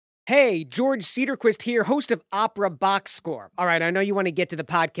Hey, George Cedarquist here, host of Opera Box Score. All right, I know you want to get to the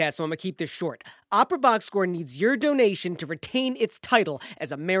podcast, so I'm going to keep this short. Opera Box Score needs your donation to retain its title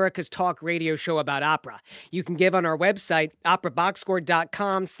as America's talk radio show about opera. You can give on our website,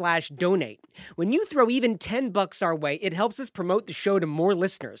 operaboxscore.com/donate. When you throw even $10 our way, it helps us promote the show to more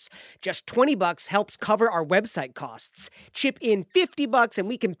listeners. Just $20 helps cover our website costs. Chip in $50 and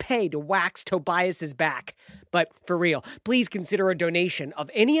we can pay to wax Tobias's back. But for real, please consider a donation of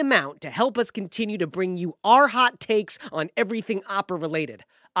any amount to help us continue to bring you our hot takes on everything opera-related.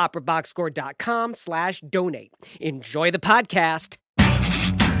 operaboxscore.com/donate. Enjoy the podcast.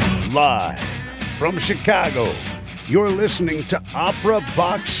 Live from Chicago, you're listening to Opera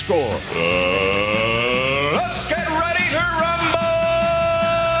Box Score. Let's get ready to rumble!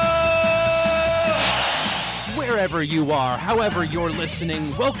 Wherever you are, however you're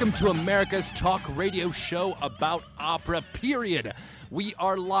listening, welcome to America's talk radio show about opera, period. We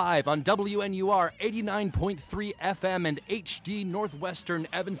are live on WNUR 89.3 FM and HD Northwestern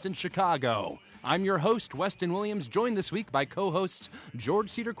Evanston, Chicago. I'm your host, Weston Williams, joined this week by co-hosts George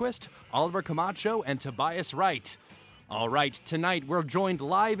Cedarquist, Oliver Camacho, and Tobias Wright. All right, tonight we're joined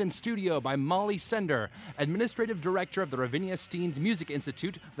live in studio by Molly Sender, Administrative Director of the Ravinia Steens Music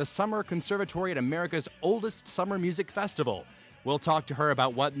Institute, the summer conservatory at America's oldest summer music festival. We'll talk to her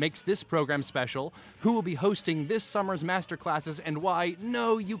about what makes this program special, who will be hosting this summer's masterclasses, and why,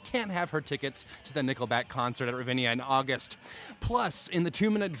 no, you can't have her tickets to the Nickelback concert at Ravinia in August. Plus, in the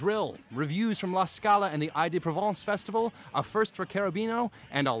 2-minute drill, reviews from La Scala and the Aix-de-Provence Festival, a first for Carabino,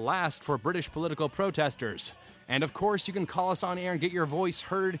 and a last for British political protesters. And of course, you can call us on air and get your voice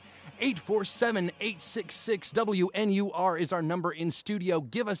heard. 847-866-WNUR is our number in studio.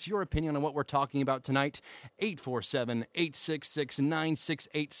 Give us your opinion on what we're talking about tonight.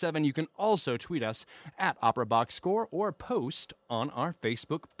 847-866-9687. You can also tweet us at Opera Box Score or post on our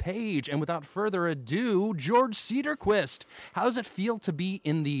Facebook page. And without further ado, George Cedarquist, how does it feel to be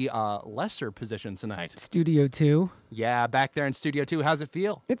in the lesser position tonight? Studio 2. Yeah, back there in Studio 2. How's it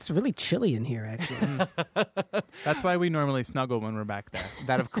feel? It's really chilly in here, actually. That's why we normally snuggle when we're back there.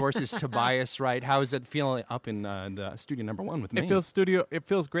 That, of course, is Tobias Wright. How is it feeling up in the studio number 1 with me? It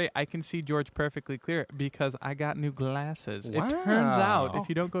feels great. I can see George perfectly clear because I got new glasses. Wow. It turns out if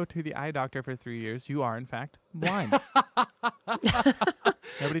you don't go to the eye doctor for 3 years, you are in fact blind.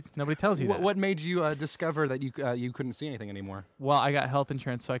 Nobody tells you that. What made you discover that you couldn't see anything anymore? Well, I got health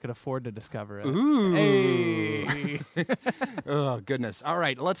insurance, so I could afford to discover it. Ooh. Hey. Oh, goodness. All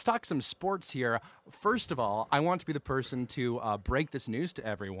right, let's talk some sports here. First of all, I want to be the person to break this news to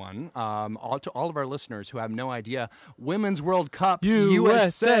everyone, to all of our listeners who have no idea. Women's World Cup,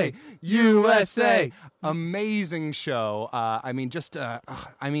 USA. Amazing show.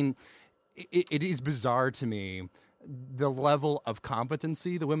 It is bizarre to me the level of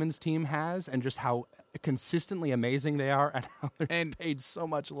competency the women's team has and just how consistently amazing they are and how they're paid so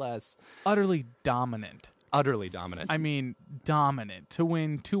much less. Utterly dominant. I mean, dominant. To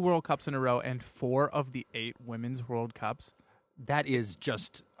win 2 World Cups in a row and 4 of the 8 Women's World Cups. That is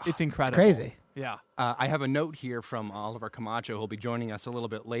just... It's incredible. It's crazy. Yeah. I have a note here from Oliver Camacho, who'll be joining us a little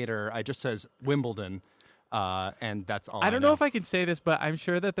bit later. It just says Wimbledon, and that's all I don't know if I can say this, but I'm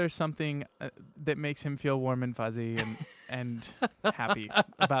sure that there's something that makes him feel warm and fuzzy and happy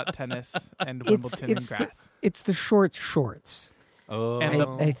about tennis and Wimbledon and grass. It's the shorts. Oh, and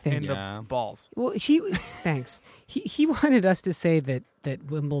I think. The balls. Well, thanks. He wanted us to say that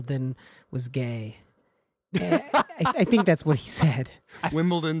Wimbledon was gay. I think that's what he said.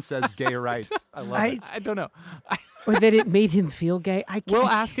 Wimbledon says gay rights. I love it. I don't know. Or that it made him feel gay. We'll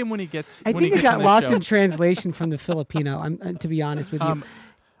ask him when he gets. I think it got lost in translation from the Filipino. To be honest with you.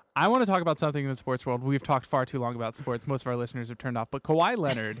 I want to talk about something in the sports world. We've talked far too long about sports. Most of our listeners have turned off. But Kawhi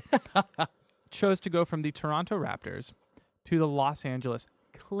Leonard chose to go from the Toronto Raptors to the Los Angeles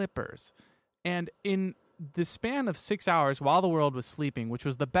Clippers. And in the span of 6 hours while the world was sleeping, which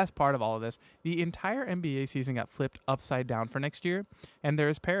was the best part of all of this, the entire NBA season got flipped upside down for next year, and there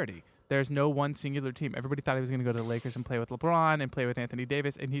is parity. There's no one singular team. Everybody thought he was going to go to the Lakers and play with LeBron and play with Anthony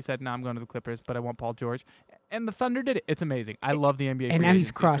Davis, and he said, no, I'm going to the Clippers, but I want Paul George. And the Thunder did it. It's amazing. I love the NBA. And now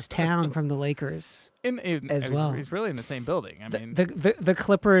he's crossed town from the Lakers well. He's really in the same building. The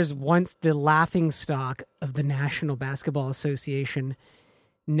Clippers, once the laughingstock of the National Basketball Association,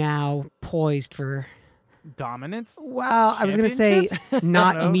 now poised for dominance. Well, I was going to say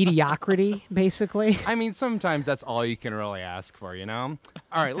not mediocrity, basically. I mean, sometimes that's all you can really ask for, you know?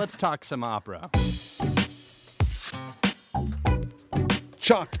 All right, let's talk some opera.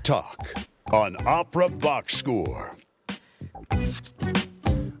 Chalk Talk on Opera Box Score.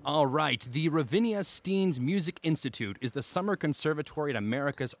 All right. The Ravinia Steens Music Institute is the summer conservatory at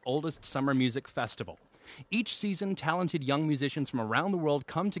America's oldest summer music festival. Each season, talented young musicians from around the world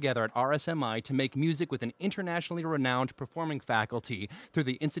come together at RSMI to make music with an internationally renowned performing faculty through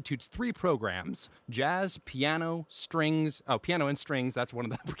the Institute's 3 programs: jazz, piano, piano and strings, that's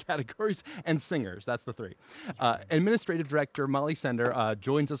one of the categories, and singers, that's the 3. Administrative Director Molly Sender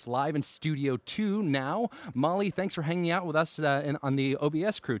joins us live in Studio 2 now. Molly, thanks for hanging out with us on the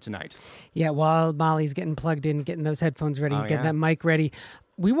OBS crew tonight. Yeah, while Molly's getting plugged in, getting those headphones ready, getting yeah. that mic ready,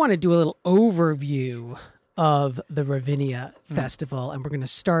 we want to do a little overview of the Ravinia Festival, and we're going to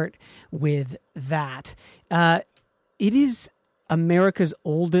start with that. It is America's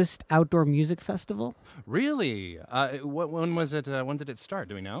oldest outdoor music festival. Really? When was it? When did it start?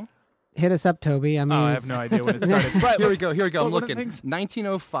 Do we know? Hit us up, Toby. I mean, I have no idea when it started. But Here we go. I'm one of the looking. things-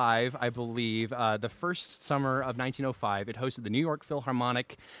 1905, I believe. The first summer of 1905, it hosted the New York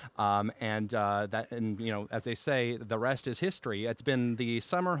Philharmonic, and as they say, the rest is history. It's been the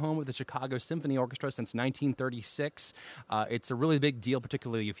summer home of the Chicago Symphony Orchestra since 1936. It's a really big deal,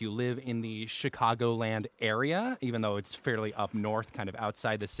 particularly if you live in the Chicagoland area, even though it's fairly up north, kind of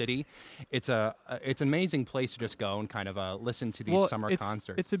outside the city. It's an amazing place to just go and kind of listen to these summer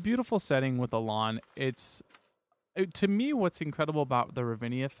concerts. It's a beautiful setting with a lawn. To me, what's incredible about the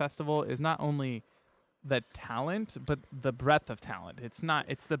Ravinia Festival is not only the talent, but the breadth of talent. It's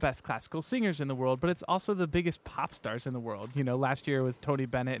the best classical singers in the world, but it's also the biggest pop stars in the world. You know, last year was Tony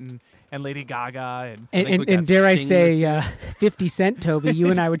Bennett and Lady Gaga and dare I say, 50 Cent, Toby. You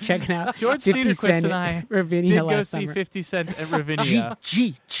and I were checking out George 50 Cedarquist Cent and I at Ravinia did go last see summer. 50 Cent at Ravinia.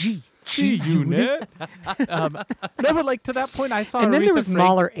 G-Unit. No, but like to that point, I saw And then Aretha there was Frank-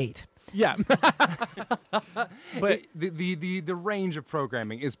 Mahler 8. Yeah. But the range of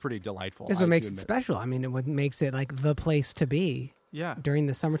programming is pretty delightful. That's I what makes do it admit. special. I mean, what makes it like the place to be Yeah. during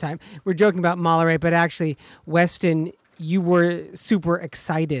the summertime. We're joking about Mahler 8, but actually, Weston, you were super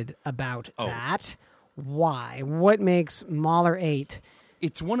excited about that. Why? What makes Mahler 8?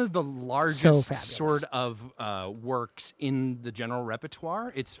 It's one of the So largest fabulous. sort of works in the general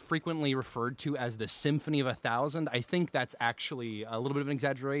repertoire. It's frequently referred to as the Symphony of 1,000. I think that's actually a little bit of an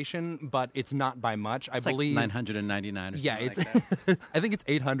exaggeration, but it's not by much. It's I believe 999 or Yeah, something it's. like that. I think it's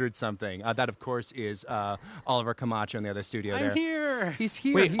 800 something. That, of course, is Oliver Camacho in the other studio. I'm there. here. He's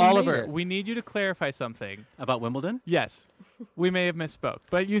here. Wait, He Oliver, made it. we need you to clarify something. About Wimbledon? Yes. We may have misspoke,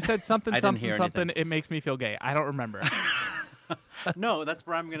 but you said something, I didn't something, hear something. anything. It makes me feel gay. I don't remember. No, that's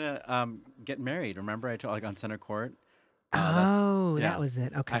where I'm going to get married. Remember I told on Center Court? That was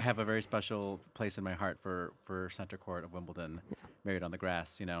it. Okay. I have a very special place in my heart for Center Court of Wimbledon, married on the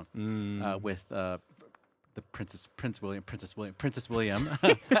grass, with the Princess William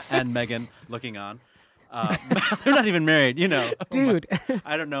and Meghan looking on. They're not even married, Dude.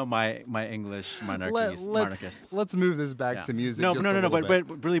 I don't know my English monarchists. Let's move this back Yeah. to music. No, just no, a no, little bit.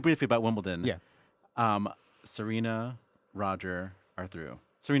 but really briefly about Wimbledon. Yeah. Serena, Roger are through.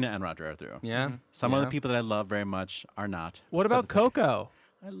 Serena and Roger are through. Yeah. Some of the people that I love very much are not. What But about it's okay. Coco?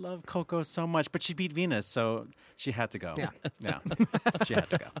 I love Coco so much, but she beat Venus, so she had to go. Yeah. Yeah. She had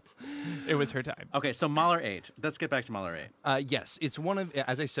to go. It was her time. Okay, so Mahler 8. Let's get back to Mahler 8. Yes, it's one of,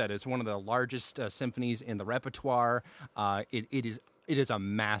 as I said, it's one of the largest symphonies in the repertoire. It is a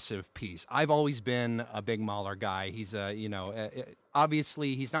massive piece. I've always been a big Mahler guy. He's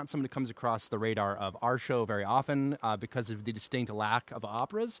obviously he's not someone who comes across the radar of our show very often because of the distinct lack of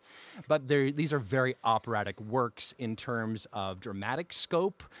operas. But these are very operatic works in terms of dramatic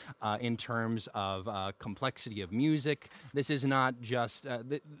scope, in terms of complexity of music. This is not just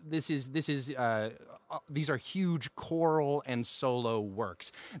these are huge choral and solo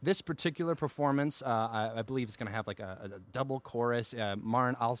works. This particular performance, I believe, is going to have like a double chorus.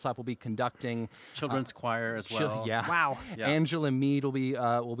 Maren Alsop will be conducting. Children's choir as well. Yeah. Wow. Yeah. Angela Mead will be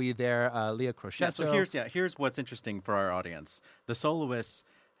there. Leah Crochetto. Yeah, so here's what's interesting for our audience. The soloists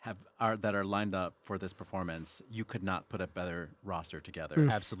that are lined up for this performance, you could not put a better roster together.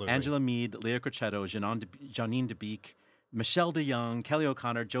 Absolutely. Angela Mead, Leah Crochetto, Janine DeBeek, Michelle DeYoung, Kelly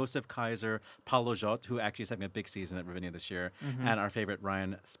O'Connor, Joseph Kaiser, Paulo Jot, who actually is having a big season at Ravinia this year, and our favorite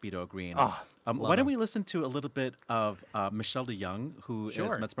Ryan Speedo Green. Why don't we listen to a little bit of Michelle DeYoung, who is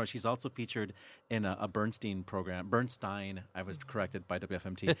Metzger. She's also featured in a Bernstein program. Bernstein, I was corrected by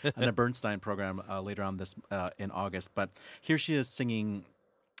WFMT, and a Bernstein program later on this in August. But here she is singing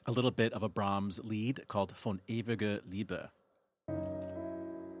a little bit of a Brahms lead called Von ewige Liebe.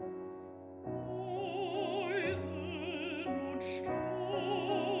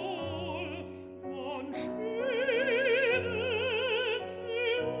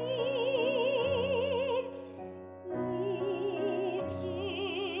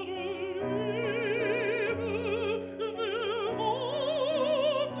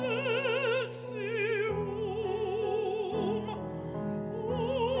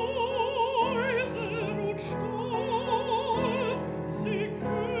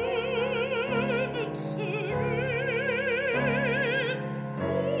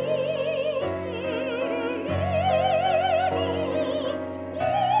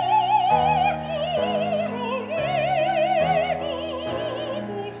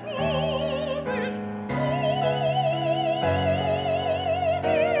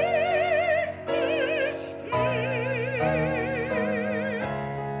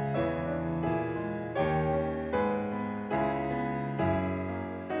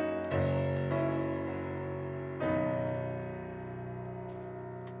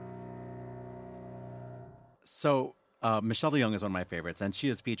 So Michelle DeYoung is one of my favorites, and she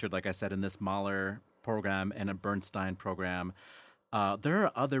is featured, like I said, in this Mahler program and a Bernstein program. There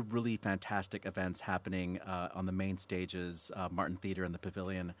are other really fantastic events happening on the main stages, Martin Theater and the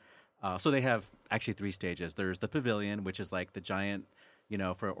Pavilion. So they have actually 3 stages. There's the Pavilion, which is like the giant,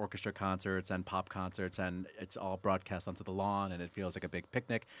 for orchestra concerts and pop concerts, and it's all broadcast onto the lawn, and it feels like a big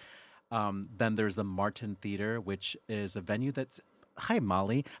picnic. Then there's the Martin Theater, which is a venue that's... Hi,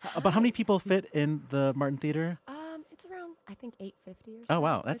 Molly. About how many people fit in the Martin Theater? It's around, I think, 850 or so. Oh,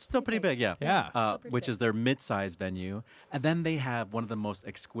 wow. That's It's still pretty big, yeah. Yeah. Still pretty Which big. is their mid-sized venue. And then they have one of the most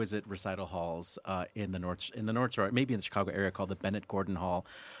exquisite recital halls in the North Shore, maybe in the Chicago area, called the Bennett Gordon Hall,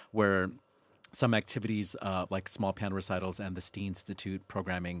 where some activities like small piano recitals and the Steen Institute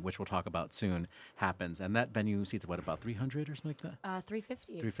programming, which we'll talk about soon, happens. And that venue seats, about 300 or something like that?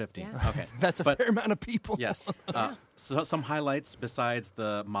 350. 350. Yeah. Okay. That's a fair amount of people. Yes. So some highlights besides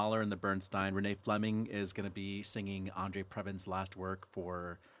the Mahler and the Bernstein. Renee Fleming is going to be singing Andre Previn's last work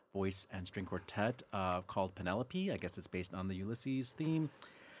for voice and string quartet called Penelope. I guess it's based on the Ulysses theme.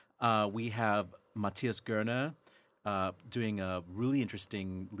 We have Matthias Goerne doing a really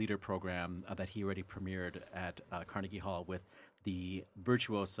interesting leader program that he already premiered at Carnegie Hall with the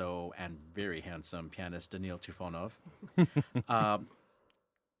virtuoso and very handsome pianist Daniil Trifonov.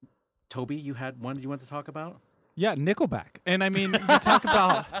 Toby, you had one you want to talk about? Yeah, Nickelback. And I mean, you talk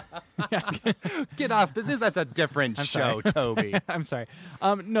about... Get off. That's a different I'm show, sorry. Toby. I'm sorry.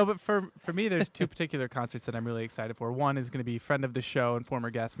 No, but for me, there's 2 particular concerts that I'm really excited for. One is going to be friend of the show and former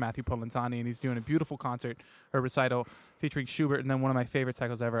guest Matthew Polenzani, and he's doing a beautiful concert or recital featuring Schubert, and then one of my favorite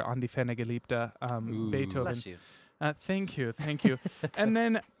cycles ever, An die Ferne Geliebte, Beethoven. Bless you. Thank you. And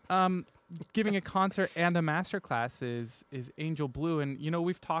then giving a concert and a master class is Angel Blue, and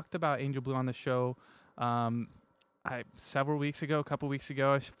we've talked about Angel Blue on the show. A couple weeks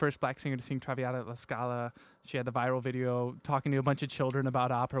ago, first black singer to sing Traviata alla Scala. She had the viral video talking to a bunch of children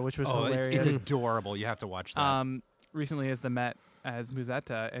about opera, which was hilarious. It's adorable. You have to watch that. Recently as the Met as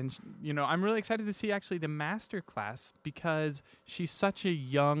Musetta. And, I'm really excited to see actually the master class because she's such a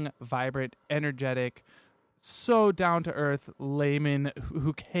young, vibrant, energetic, so down-to-earth layman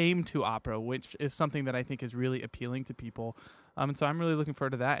who came to opera, which is something that I think is really appealing to people. And so I'm really looking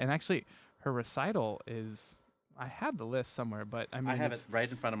forward to that. And actually, her recital is... I had the list somewhere, but I mean... I have it right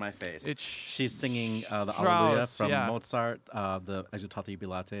in front of my face. It's She's singing the Strauss, Alleluia from yeah. Mozart, the Exultate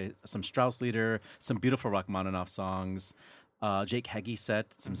Jubilate, some Strauss Lieder, some beautiful Rachmaninoff songs, Jake Heggie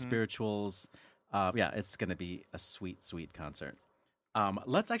set, some spirituals. It's going to be a sweet, sweet concert.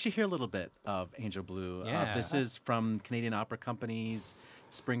 Let's actually hear a little bit of Angel Blue. Yeah. This is from Canadian Opera Company's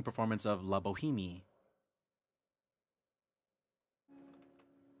spring performance of La Boheme.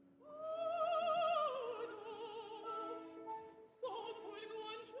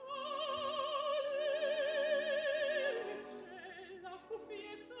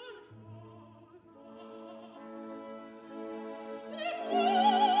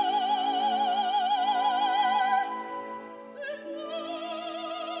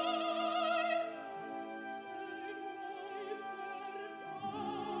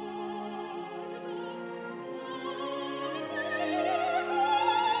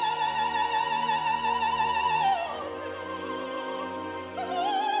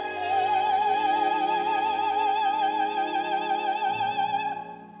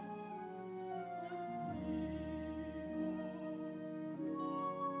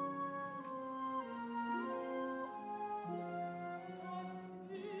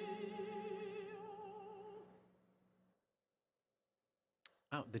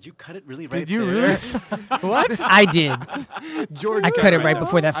 Oh, did you cut it really right Did you there? really? What? I did. George, I cut it right Gabbana.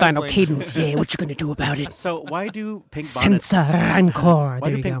 before that I'm final playing cadence. Yeah, what you gonna do about it? So why do pink bonnets... Senza rancor. Why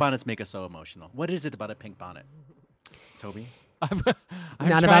There do you pink go. bonnets make us so emotional? What is it about a pink bonnet? Toby? I'm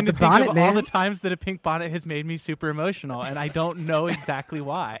Not trying about to the think bonnet, of all man. the times that a pink bonnet has made me super emotional, and I don't know exactly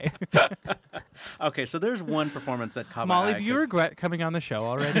why. Okay, so there's one performance that caught my Molly, eye do you 'cause- regret coming on the show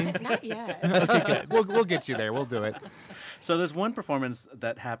already? Not yet. Okay, good. We'll get you there. We'll do it. So there's one performance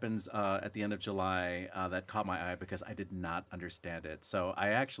that happens at the end of July that caught my eye because I did not understand it. So I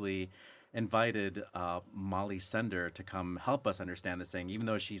actually invited Molly Sender to come help us understand this thing, even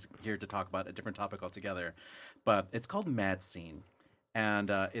though she's here to talk about a different topic altogether. But it's called Mad Scene.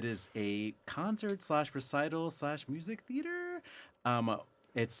 And it is a concert / recital / music theater.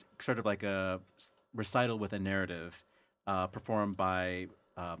 It's sort of like a recital with a narrative performed by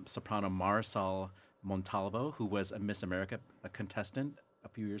soprano Marisol Montalvo, who was a Miss America contestant a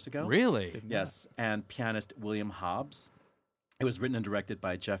few years ago. Really? Yes, and pianist William Hobbs. It was written and directed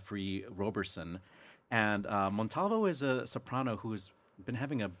by Jeffrey Roberson. And Montalvo is a soprano who's been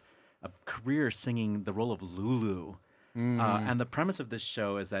having a a career singing the role of Lulu. And the premise of this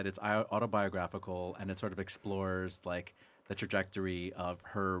show is that it's autobiographical, and it sort of explores like the trajectory of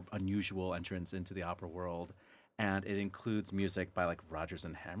her unusual entrance into the opera world. And it includes music by like Rodgers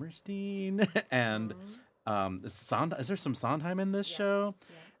and Hammerstein and is there some Sondheim in this show?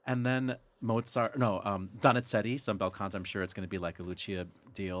 Yeah. And then Donizetti, some bel canto. I'm sure it's going to be like a Lucia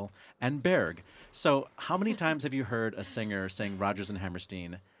deal, and Berg. So how many times have you heard a singer sing Rodgers and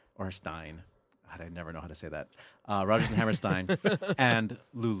Hammerstein or Stein? I never know how to say that. Rodgers and Hammerstein and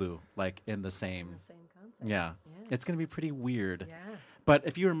Lulu, like in the same concert. Yeah. It's going to be pretty weird. Yeah. But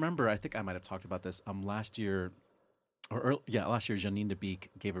if you remember, I think I might have talked about this last year. Last year, Janine de Beek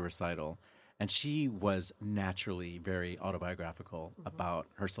gave a recital, and she was naturally very autobiographical about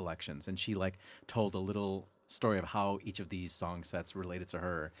her selections. And she like told a little story of how each of these song sets related to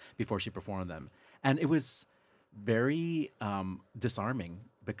her before she performed them. And it was very disarming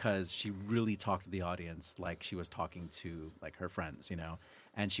because she really talked to the audience like she was talking to like her friends, you know.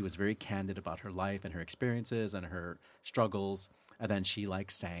 And she was very candid about her life and her experiences and her struggles. And then she like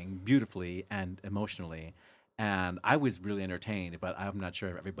sang beautifully and emotionally. And I was really entertained, but I'm not sure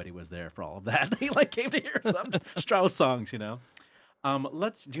if everybody was there for all of that. They like came to hear some Strauss songs, you know. Do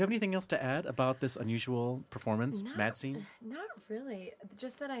you have anything else to add about this unusual performance, Mad Scene? Not really.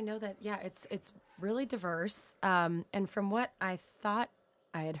 Just that I know that it's really diverse. And from what I thought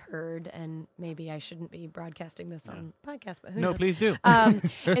I had heard, and maybe I shouldn't be broadcasting this on podcast, but who knows? No, please do.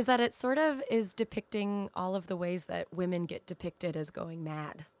 Is that it sort of is depicting all of the ways that women get depicted as going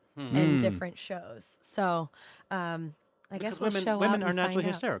mad. In different shows. So I guess we'll show women out are and naturally find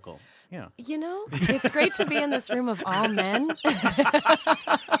out. hysterical. Yeah. You know, it's great to be in this room of all men.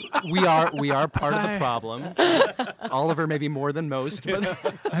 We are part of the problem. Oliver maybe more than most,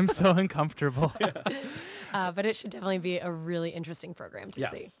 but I'm so uncomfortable. But it should definitely be a really interesting program to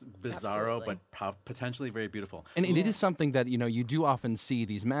see. Yes, bizarro, Absolutely. but potentially very beautiful. And it is something that, you know, you do often see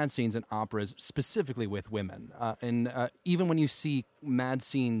these mad scenes in operas, specifically with women. And even when you see mad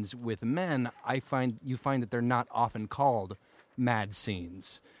scenes with men, you find that they're not often called mad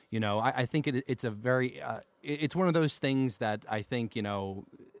scenes. You know, I think it's a very, it's one of those things that I think, you know,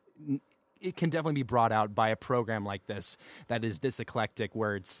 it can definitely be brought out by a program like this that is this eclectic,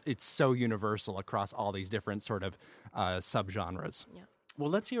 where it's so universal across all these different sort of subgenres. Yeah. Well,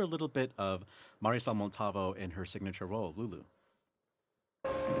 let's hear a little bit of Marisol Montalvo in her signature role, Lulu.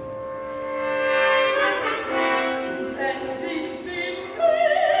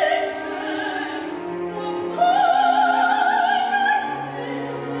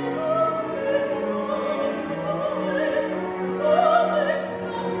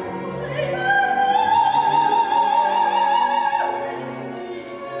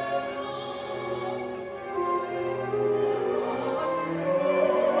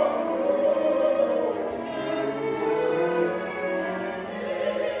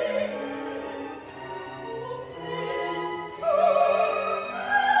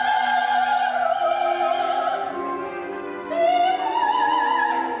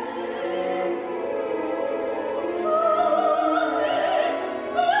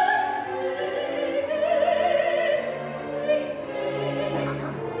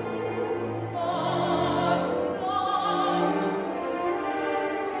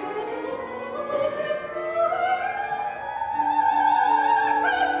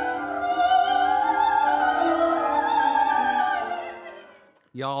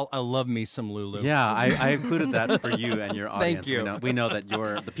 Y'all, I love me some Lulu. Yeah, I included that for you and your audience. Thank you. We know that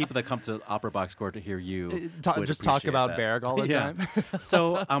the people that come to Opera Box Score to hear you would just talk appreciate about that. Berg all the time.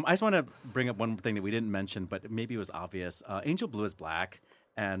 So I just want to bring up one thing that we didn't mention, but maybe it was obvious. Angel Blue is black,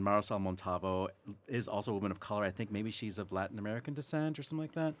 and Marisol Montalvo is also a woman of color. I think maybe she's of Latin American descent or something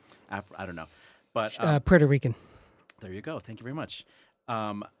like that. I don't know. But Puerto Rican. there you go. Thank you very much.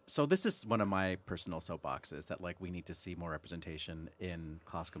 So this is one of my personal soapboxes that like we need to see more representation in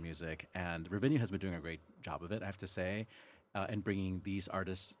classical music, and Ravinia has been doing a great job of it, I have to say, in bringing these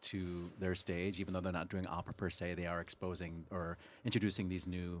artists to their stage. Even though they're not doing opera per se, they are exposing or introducing these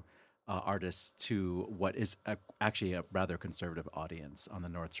new artists to what is actually a rather conservative audience on the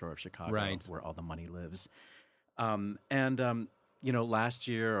North Shore of Chicago, Right. where all the money lives. You know, last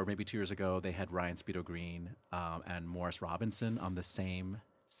year or maybe 2 years ago, they had Ryan Speedo Green and Morris Robinson on the same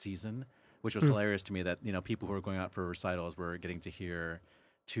season, which was hilarious to me that, you know, people who were going out for recitals were getting to hear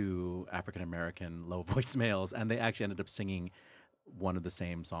two African-American low voice males, and they actually ended up singing one of the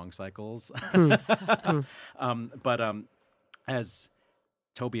same song cycles. But as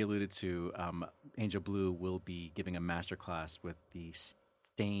Toby alluded to, Angel Blue will be giving a master class with the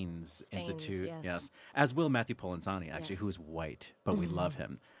Staines Institute, yes. as will Matthew Polenzani, actually, Yes. who is white, but we love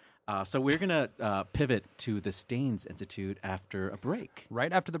him. So we're going to pivot to the Staines Institute after a break.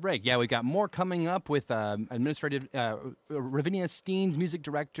 Right after the break. Yeah, we got more coming up with administrative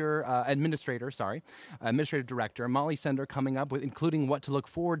director Molly Sender coming up with, including what to look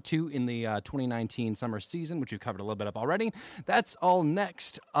forward to in the 2019 summer season, which we've covered a little bit up already. That's all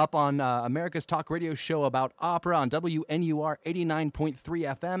next up on America's Talk Radio Show about opera on WNUR 89.3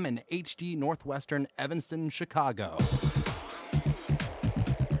 FM and HD Northwestern Evanston, Chicago.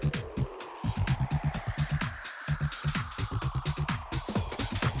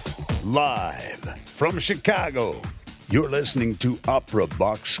 Live from Chicago, you're listening to Opera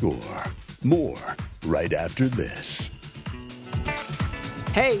Box Score. More right after this.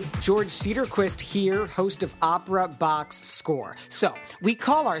 Hey, George Cedarquist here, host of Opera Box Score. So, we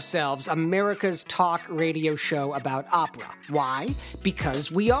call ourselves America's talk radio show about opera. Why?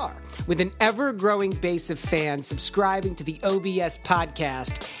 Because we are. With an ever-growing base of fans subscribing to the OBS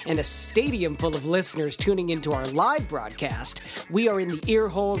podcast and a stadium full of listeners tuning into our live broadcast, we are in the ear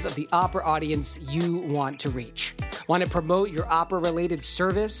holes of the opera audience you want to reach. Want to promote your opera-related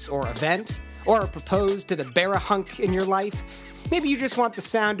service or event? Or propose to the Barahunk in your life? Maybe you just want the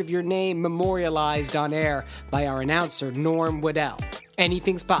sound of your name memorialized on air by our announcer, Norm Waddell.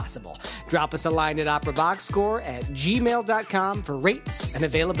 Anything's possible. Drop us a line at operaboxscore@gmail.com for rates and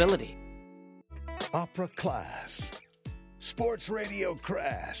availability. Opera Class. Sports Radio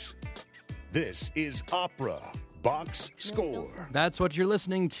Crass. This is Opera Box Score. That's what you're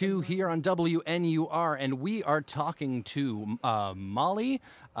listening to here on WNUR, and we are talking to Molly.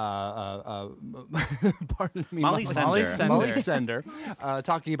 Pardon me, Molly Sender.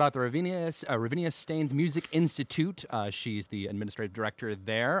 Talking about the Ravinia Staines Music Institute. She's the administrative director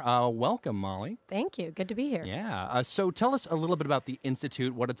there. Welcome, Molly. Thank you. Good to be here. Yeah. So tell us a little bit about the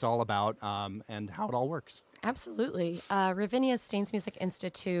Institute, what it's all about, and how it all works. Absolutely. Ravinia Staines Music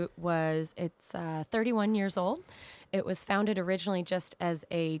Institute it's 31 years old. It was founded originally just as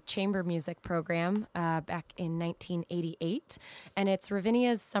a chamber music program back in 1988, and it's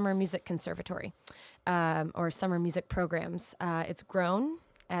Ravinia's summer music conservatory, or summer music programs. It's grown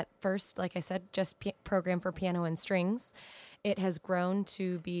at first, like I said, just program for piano and strings. It has grown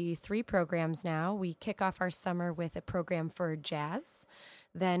to be 3 programs now. We kick off our summer with a program for jazz.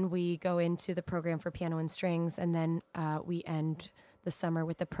 Then we go into the program for piano and strings, and then we end the summer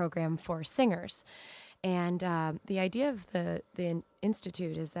with the program for singers. And the idea of the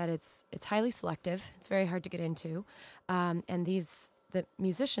Institute is that it's highly selective. It's very hard to get into. And the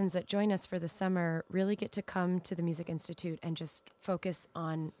musicians that join us for the summer really get to come to the Music Institute and just focus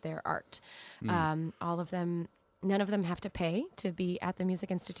on their art. All of them, none of them have to pay to be at the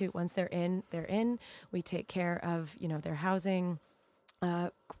Music Institute. Once they're in, they're in. We take care of, their housing,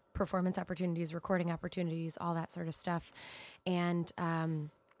 performance opportunities, recording opportunities, all that sort of stuff. And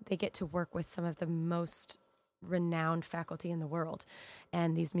they get to work with some of the most renowned faculty in the world.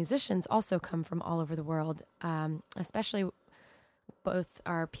 And these musicians also come from all over the world, especially both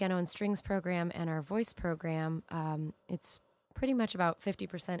our piano and strings program and our voice program. It's pretty much about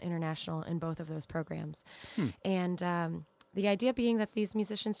 50% international in both of those programs. And the idea being that these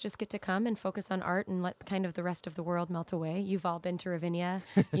musicians just get to come and focus on art and let kind of the rest of the world melt away. You've all been to Ravinia.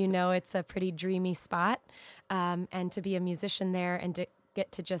 It's a pretty dreamy spot. And to be a musician there and to get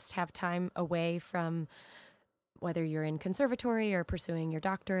to just have time away from whether you're in conservatory or pursuing your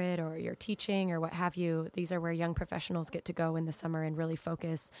doctorate or you're teaching or what have you, these are where young professionals get to go in the summer and really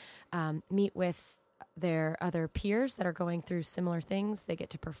focus, meet with their other peers that are going through similar things. They get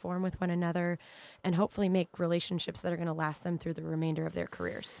to perform with one another and hopefully make relationships that are going to last them through the remainder of their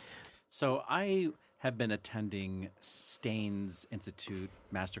careers. So I have been attending Staines Institute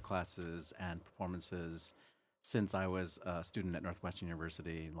masterclasses and performances since I was a student at Northwestern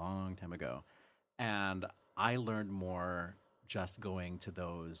University a long time ago. And I learned more just going to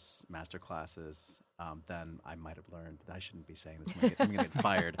those master classes than I might have learned. I shouldn't be saying this. I'm going to get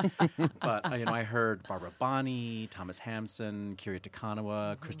fired. But I heard Barbara Bonney, Thomas Hampson, Kyria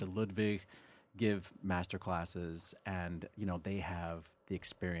Takanawa, Krista Ludwig give master classes, and they have the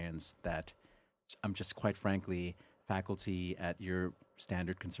experience that I'm just quite frankly faculty at your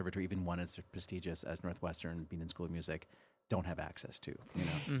standard conservatory, even one as prestigious as Northwestern, Beaton School of Music, don't have access to.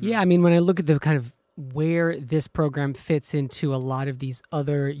 Yeah, I mean, when I look at the kind of where this program fits into a lot of these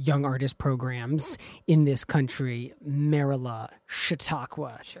other young artist programs in this country, Marilla,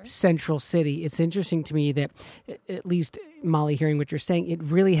 Chautauqua, Central City, it's interesting to me that, at least, Molly, hearing what you're saying, it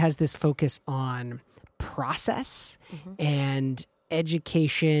really has this focus on process and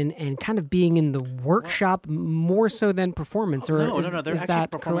education and kind of being in the workshop more so than performance? Or No, is, they're is actually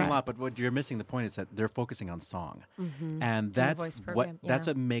that performing correct? a lot. But what you're missing the point is that they're focusing on song, and voice that's program, that's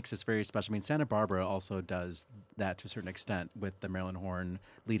yeah. what makes us very special. I mean, Santa Barbara also does that to a certain extent with the Marilyn Horn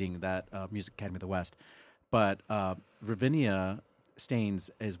leading that Music Academy of the West, but Ravinia Staines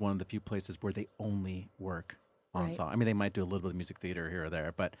is one of the few places where they only work on Right. song. I mean, they might do a little bit of music theater here or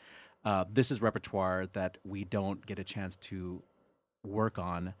there, but this is repertoire that we don't get a chance to work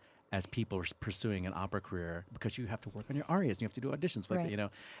on as people are pursuing an opera career, because you have to work on your arias and you have to do auditions with Right.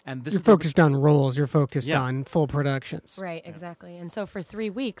 it, And this You're is where we- focused on roles. You're focused Yeah. on full productions. Right, exactly. And so for 3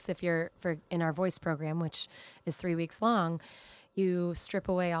 weeks, if you're in our voice program, which is 3 weeks long, you strip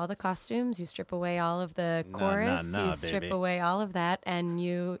away all the costumes, you strip away all of the chorus, you strip baby. away all of that, and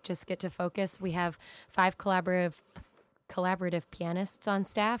you just get to focus. We have 5 collaborative pianists on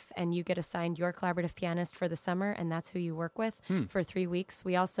staff, and you get assigned your collaborative pianist for the summer, and that's who you work with for 3 weeks.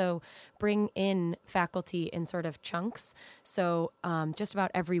 We also bring in faculty in sort of chunks, so just about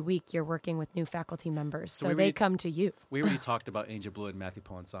every week you're working with new faculty members, so we they really- come to you. We already talked about Angel Blue and Matthew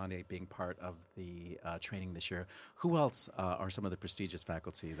Polenzani being part of the training this year. Who else are some of the prestigious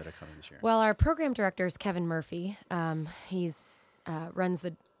faculty that are coming this year? Well, our program director is Kevin Murphy. He's runs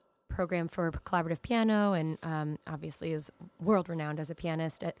the program for collaborative piano, and obviously is world-renowned as a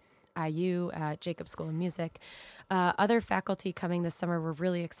pianist at IU, Jacobs School of Music. Other faculty coming this summer we're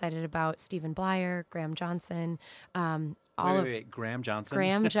really excited about: Stephen Blyer, Graham Johnson. Wait, Graham Johnson?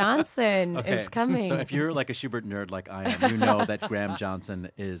 Graham Johnson Okay. is coming. So if you're like a Schubert nerd like I am, you know that Graham Johnson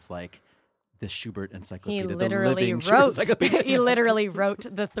is like the Schubert he encyclopedia. the literally living Schubert wrote. encyclopedia. He literally wrote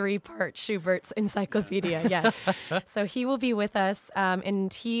the 3-part Schubert's encyclopedia. Yes, so he will be with us,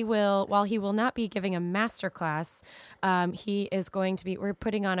 and he will. While he will not be giving a master class, he is going to be. We're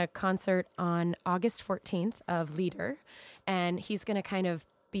putting on a concert on August 14th of Lieder, and he's going to kind of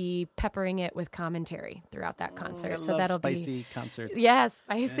be peppering it with commentary throughout that concert. I So love that'll spicy concerts.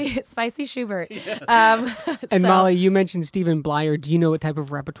 be spicy Schubert. And So- Molly, you mentioned Stephen Blyer. Do you know what type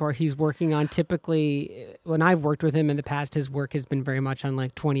of repertoire he's working on? Typically, when I've worked with him in the past, his work has been very much on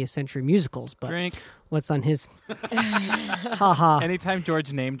like 20th century musicals. But Drink. what's on his? Ha ha. Anytime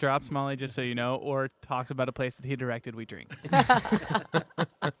George name drops, Molly, just so you know, or talks about a place that he directed, we drink.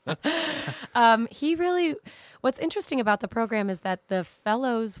 What's interesting about the program is that the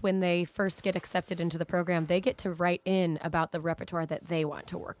fellows, when they first get accepted into the program, they get to write in about the repertoire that they want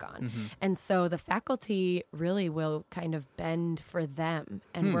to work on. And so the faculty really will kind of bend for them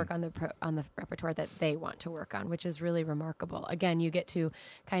and work on the repertoire that they want to work on, which is really remarkable. Again, you get to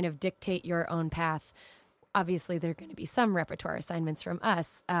kind of dictate your own path. Obviously, there are going to be some repertoire assignments from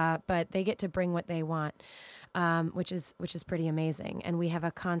us, but they get to bring what they want, which is pretty amazing. And we have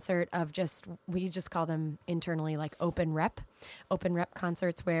a concert of we just call them internally like open rep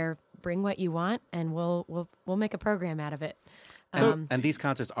concerts, where bring what you want and we'll make a program out of it. And these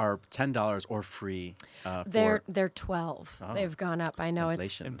concerts are $10 or free. They're 12. Oh. They've gone up. I know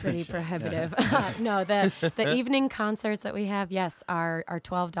Inflation. it's pretty prohibitive. No, the evening concerts that we have, yes, are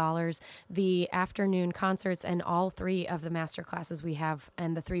 $12. The afternoon concerts and all 3 of the master classes we have,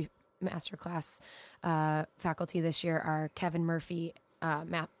 and the 3 master class faculty this year are Kevin Murphy,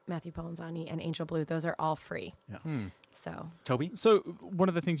 Matthew Polenzani, and Angel Blue. Those are all free. Yeah. So Toby? So one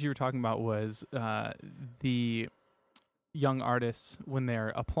of the things you were talking about was the young artists, when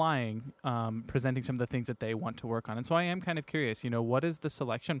they're applying, presenting some of the things that they want to work on. And so I am kind of curious, what is the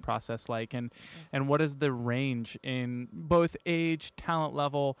selection process like, and what is the range in both age, talent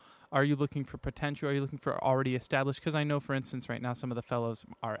level? Are you looking for potential? Are you looking for already established? Because I know, for instance, right now some of the fellows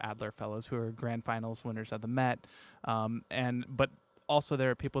are Adler fellows who are grand finals winners of the Met, but also there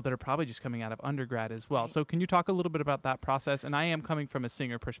are people that are probably just coming out of undergrad as well. Right. So can you talk a little bit about that process? And I am coming from a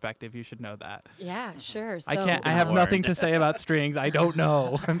singer perspective. You should know that. yeah, sure. So, I have nothing to say about strings. I don't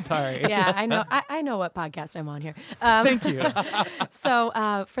know. I'm sorry. Yeah, I know. I know what podcast I'm on here. Thank you.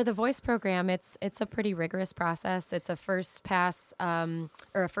 So for the voice program, it's a pretty rigorous process. It's a first pass or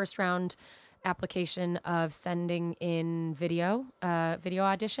a first round application of sending in video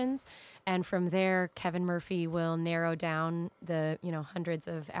auditions, and from there Kevin Murphy will narrow down the hundreds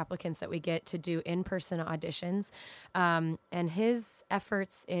of applicants that we get to do in-person auditions, and his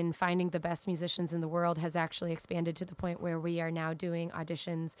efforts in finding the best musicians in the world has actually expanded to the point where we are now doing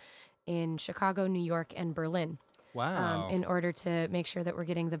auditions in Chicago, New York, and Berlin. Wow. In order to make sure that we're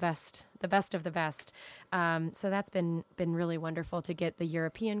getting the best of the best. So that's been really wonderful to get the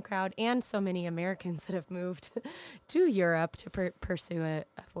European crowd and so many Americans that have moved to Europe to pursue a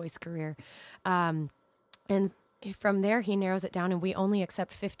voice career. And from there, he narrows it down, and we only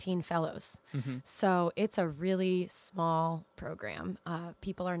accept 15 fellows. So it's a really small program.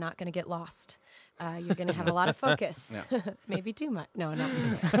 People are not going to get lost. You're going to have a lot of focus, maybe too much. No, not too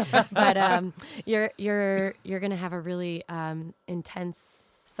much. But you're going to have a really intense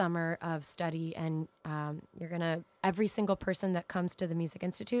summer of study, and every single person that comes to the Music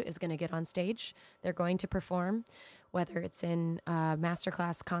Institute is going to get on stage. They're going to perform, whether it's in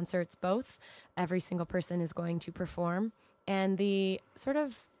masterclass, concerts, both. Every single person is going to perform. And the sort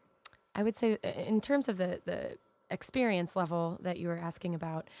of, I would say, in terms of the experience level that you were asking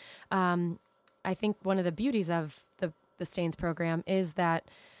about, I think one of the beauties of the Staines program is that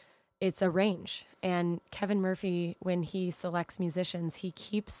it's a range. And Kevin Murphy, when he selects musicians, he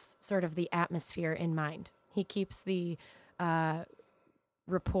keeps sort of the atmosphere in mind. He keeps the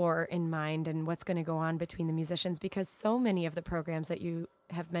rapport in mind and what's going to go on between the musicians, because so many of the programs that you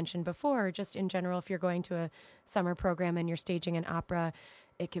have mentioned before, just in general, if you're going to a summer program and you're staging an opera,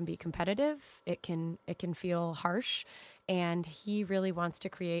 it can be competitive, it can feel harsh, and he really wants to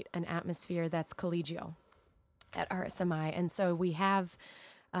create an atmosphere that's collegial at RSMI. And so we have,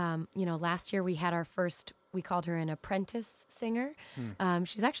 last year we had our first, we called her an apprentice singer.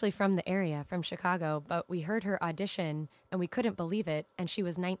 She's actually from the area, from Chicago, but we heard her audition and we couldn't believe it. And she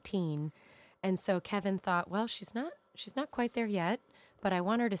was 19. And so Kevin thought, well, she's not quite there yet, but I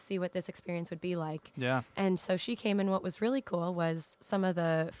want her to see what this experience would be like. Yeah. And so she came, and what was really cool was some of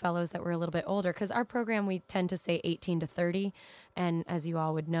the fellows that were a little bit older, because our program, we tend to say 18 to 30. And as you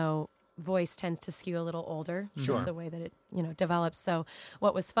all would know, voice tends to skew a little older, just the way that it, develops. So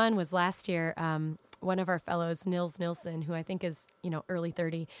what was fun was last year, one of our fellows, Nils Nilsson, who I think is, early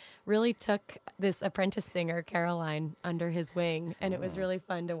 30, really took this apprentice singer, Caroline, under his wing. And it was really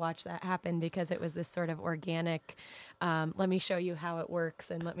fun to watch that happen, because it was this sort of organic, let me show you how it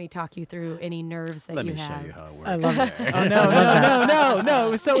works, and let me talk you through any nerves that you have. Let me show you how it works. I love it. Oh, no.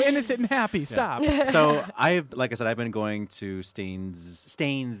 It was so innocent and happy. Stop. So like I said, I've been going to Staines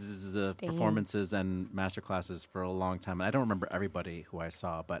performances and master classes for a long time. And I don't remember everybody who I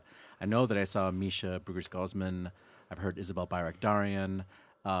saw, but I know that I saw Misha Brugers-Gosman. I've heard Isabel Bayrak-Darian,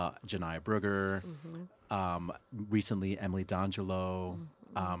 Janai Brugger, recently Emily D'Angelo.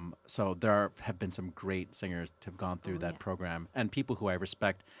 So there have been some great singers to have gone through that program, and people who I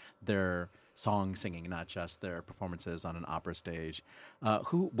respect their song singing, not just their performances on an opera stage.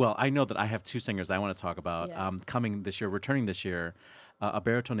 I know that I have two singers I want to talk about coming this year, returning this year. A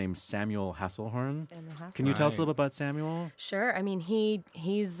baritone named Samuel Hasselhorn. Can you tell us a little bit about Samuel? Sure. I mean,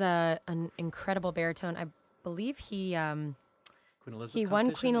 he's an incredible baritone. I believe he won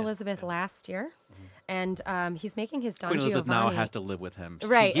Queen Elizabeth last year, and he's making his Don Queen Elizabeth Giovanni. now has to live with him.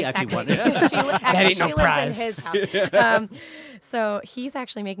 Right, He exactly. actually won it. she no prize. lives in his house. So he's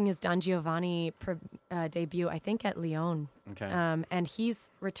actually making his Don Giovanni debut, I think, at Lyon. Okay. And he's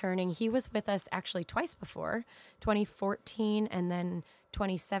returning. He was with us actually twice before, 2014 and then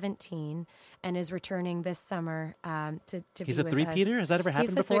 2017, and is returning this summer to He's be a with three-peater? us. Has that ever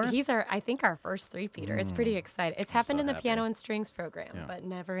happened before? He's I think our first three-peater. It's pretty exciting. It's happened in the happy. piano and strings program, but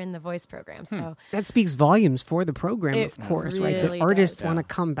never in the voice program. So That speaks volumes for the program, It of course, right? really The artists does. want to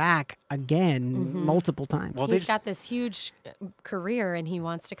come back again multiple times. Well, he's got this huge career, and he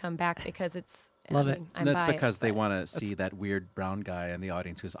wants to come back because it's. Love it. I'm That's biased, because they but- want to see that weird brown guy in the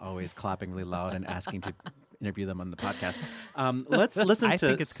audience who's always clapping really loud and asking to interview them on the podcast. Let's listen I to...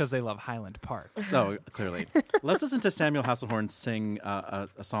 think it's because they love Highland Park. No, clearly. Let's listen to Samuel Hasselhorn sing a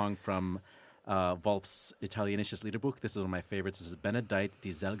song from Wolf's Italienisches Liederbuch. This is one of my favorites. This is Benedeit die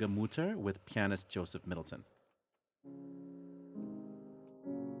Selge Mutter with pianist Joseph Middleton.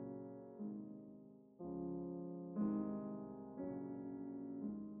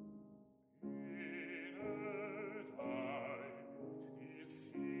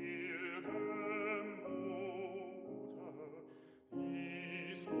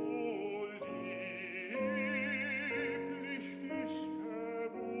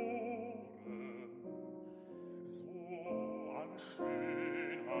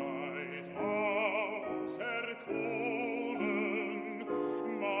 Schönheit aus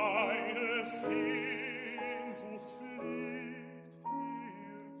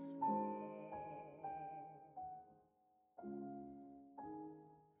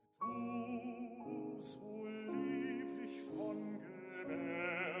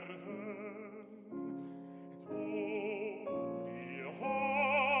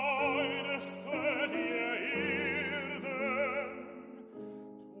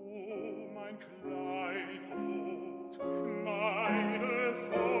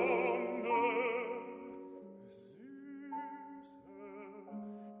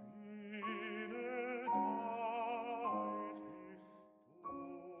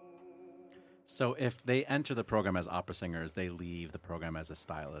So if they enter the program as opera singers, they leave the program as a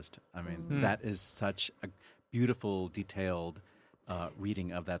stylist. I mean, that is such a beautiful, detailed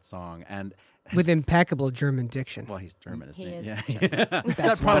reading of that song. And With impeccable German diction. well, he's German, isn't He he? is. Yeah.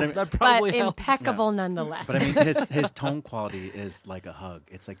 That's That But probably helps. impeccable nonetheless. But I mean, his tone quality is like a hug.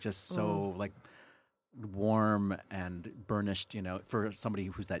 It's like just so like warm and burnished, for somebody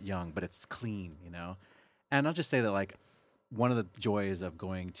who's that young, but it's clean, And I'll just say that like one of the joys of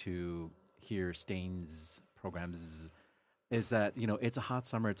going to hear Stain's programs is that, it's a hot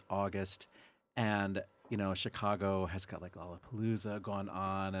summer, it's August, and Chicago has got like Lollapalooza going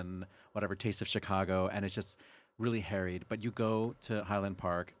on and whatever, Taste of Chicago, and it's just really harried. But you go to Highland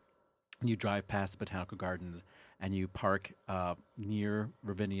Park, and you drive past the Botanical Gardens, and you park near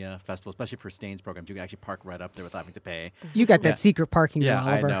Ravinia Festival, especially for Stain's programs. You can actually park right up there without having to pay. You got that secret parking, Yeah,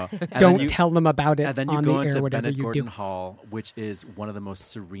 I Oliver. know. And Don't then you- tell them about it And then you on go the air, into whatever Bennett you Gordon do. Hall, which is one of the most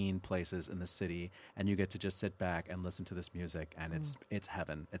serene places in the city, and you get to just sit back and listen to this music, and it's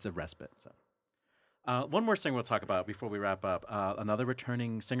heaven. It's a respite. So. One more singer we'll talk about before we wrap up. Another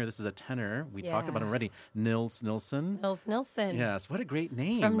returning singer. This is a tenor. We talked about him already. Nils Nilsson. Nils Nilsson. Yes, what a great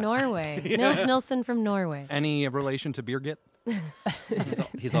name. From Norway. Nils Nilsson from Norway. Any relation to Birgit?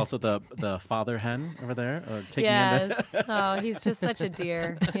 He's also the father hen over there. Taking in the Yes. Oh, he's just such a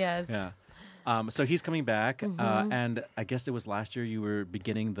dear. Yes. Yeah. So he's coming back, and I guess it was last year you were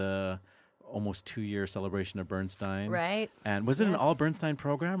beginning the almost 2-year celebration of Bernstein. Right. And was it an Yes. all Bernstein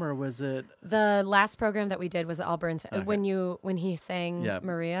program, or was it? The last program that we did was all Bernstein. Okay. When he sang Yeah.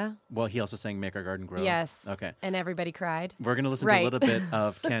 Maria. Well, he also sang "Make Our Garden Grow." Yes. Okay. And everybody cried. We're going to listen to a Right. little bit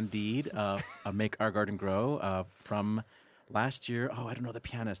of Candide, "Make Our Garden Grow" from last year. Oh, I don't know the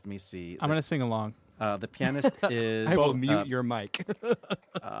pianist. Let me see. I'm going to sing along. The pianist is I will mute your mic.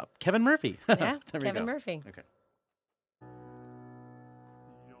 Kevin Murphy. Yeah. There we Kevin go. Murphy. Okay.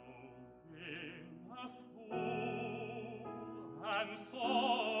 And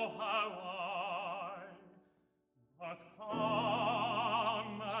so have I, but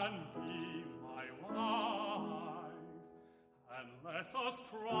come and be my wife, and let us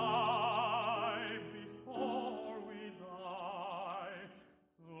try before we die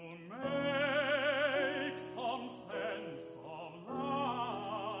to make some sense of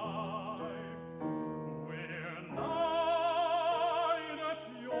life. We're neither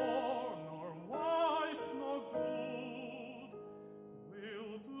pure nor wise nor good.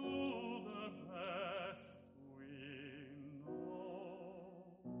 We'll do the best we know.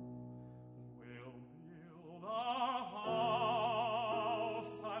 We'll build our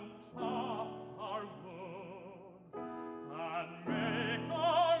house and chop our wood and make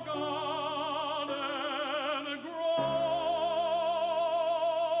our garden grow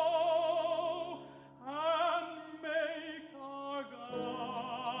and make our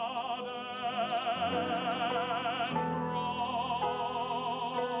garden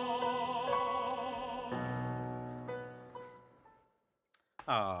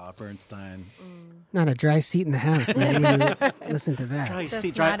Ah, Bernstein. Not a dry seat in the house, man. When you listen to that. Dry Just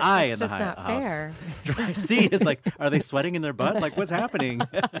seat, dry not- eye it's in the just not house. fair. Dry seat is like, are they sweating in their butt? Like, what's happening?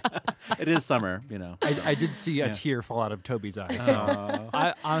 It is summer, I did see a tear fall out of Toby's eye. So.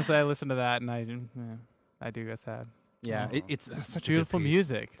 Honestly, I listened to that and I do get sad. Yeah, it's such Beautiful a good piece.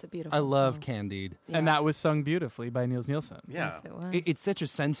 music. It's a beautiful I love song. Candide. And that was sung beautifully by Niels Nielsen. Yeah. Yes, it was. It's such a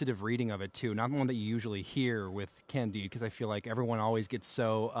sensitive reading of it too, not one that you usually hear with Candide, because I feel like everyone always gets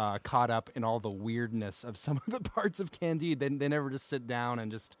so caught up in all the weirdness of some of the parts of Candide. They never just sit down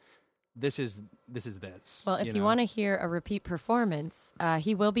and just this is this. Well, if you want to hear a repeat performance,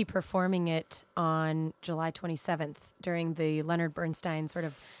 he will be performing it on July 27th during the Leonard Bernstein sort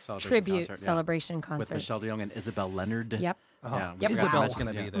of Celebration tribute concert, yeah. celebration With concert. Michelle DeYoung and Isabel Leonard. Yep. Yeah, Yep. Isabel's Ryan-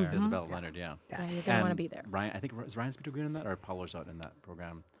 gonna be yeah, there. Isabel Leonard, yeah. Yeah, you're going to want to be there. Ryan, I think, is Ryan Speedo Green in that, or Paulo Zot in that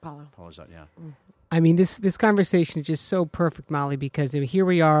program? Paulo. Paulo Zot, yeah. I mean, this conversation is just so perfect, Molly, because here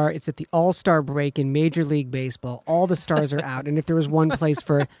we are. It's at the All-Star break in Major League Baseball. All the stars are out. And if there was one place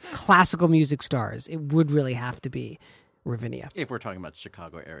for classical music stars, it would really have to be Ravinia. If we're talking about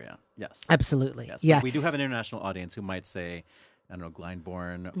Chicago area, yes. Absolutely. Yes. Yeah. But we do have an international audience who might say, I don't know,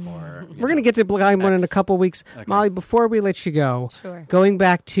 Glyndebourne or... We're going to get to Blind One in a X. couple weeks. Okay. Molly, before we let you go, Sure. going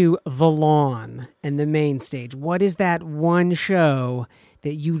back to The Lawn and the main stage, what is that one show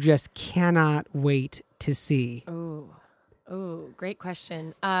that you just cannot wait to see? Ooh, great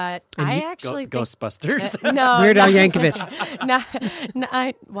question. I actually think Ghostbusters. no, Weird Al no.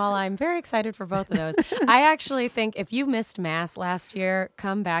 Yankovic. While I'm very excited for both of those, I actually think if you missed Mass last year,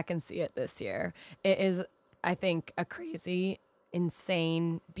 come back and see it this year. It is, I think, a crazy,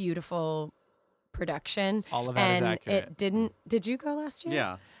 insane, beautiful production. All of that is and accurate. it didn't. Did you go last year?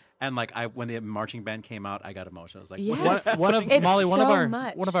 Yeah. And like when the marching band came out, I got emotional. I was like, Yes. One of It's Molly, one so of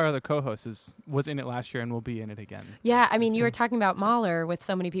much. our other co-hosts was in it last year and will be in it again. Yeah, I mean, you were talking about Mahler with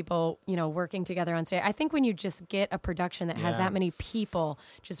so many people, working together on stage. I think when you just get a production that has that many people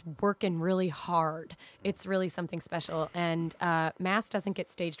just working really hard, it's really something special. And Mass doesn't get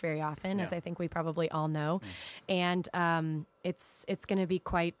staged very often, as I think we probably all know. And it's going to be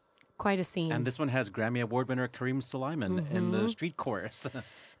quite a scene. And this one has Grammy Award winner Kareem Sulaiman in the street chorus.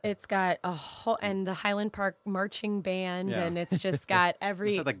 It's got a whole, and the Highland Park Marching Band, and it's just got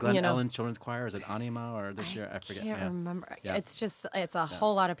every, Is that the Glen Ellen Children's Choir? Is it Anima or this year? I forget. I can't remember. Yeah. It's a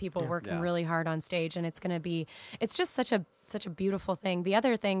whole lot of people working really hard on stage, and it's just such a beautiful thing. The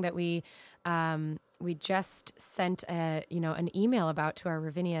other thing that we just sent an email about to our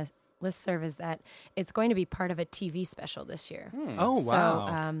Ravinia listserv is that it's going to be part of a TV special this year. Oh, wow.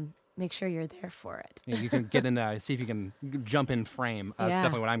 So make sure you're there for it. Yeah, you can get in, see if you can jump in frame. That's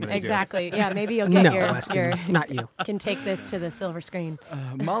definitely what I'm going to do. Exactly. Yeah, maybe you'll get your not you. can take this to the silver screen.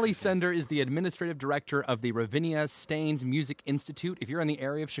 Molly Sender is the administrative director of the Ravinia Staines Music Institute. If you're in the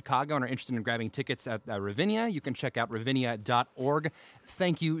area of Chicago and are interested in grabbing tickets at Ravinia, you can check out ravinia.org.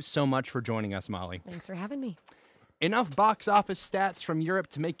 Thank you so much for joining us, Molly. Thanks for having me. Enough box office stats from Europe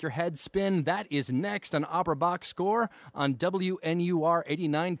to make your head spin. That is next on Opera Box Score on WNUR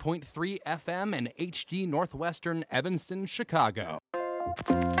 89.3 FM and HD Northwestern Evanston, Chicago.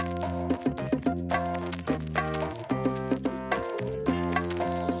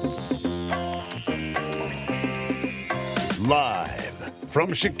 Live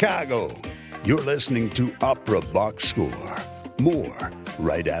from Chicago, you're listening to Opera Box Score. More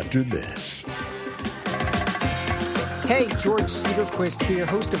right after this. Hey, George Cedarquist here,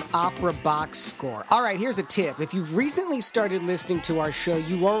 host of Opera Box Score. All right, here's a tip. If you've recently started listening to our show,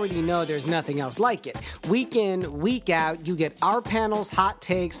 you already know there's nothing else like it. Week in, week out, you get our panel's hot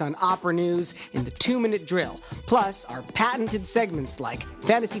takes on opera news in the 2-minute drill. Plus, our patented segments like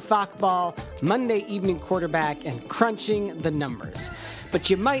Fantasy Fockball, Monday Evening Quarterback, and Crunching the Numbers. But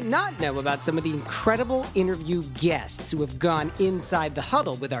you might not know about some of the incredible interview guests who have gone inside the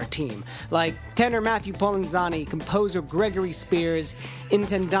huddle with our team, like tenor Matthew Polenzani, composer Gregory Spears,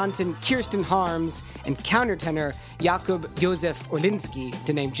 intendantin Kirsten Harms, and countertenor Jakub Józef Orlinski,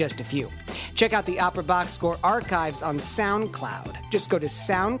 to name just a few. Check out the Opera Box Score archives on SoundCloud. Just go to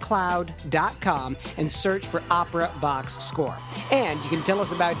soundcloud.com and search for Opera Box Score. And you can tell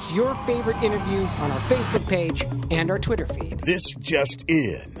us about your favorite interviews on our Facebook page and our Twitter feed. This just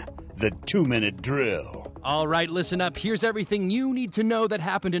in, the 2-minute drill. All right, listen up. Here's everything you need to know that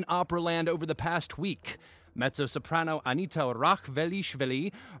happened in Operaland over the past week. Mezzo-soprano Anita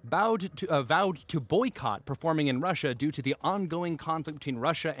Rakhvelishvili vowed to boycott performing in Russia due to the ongoing conflict between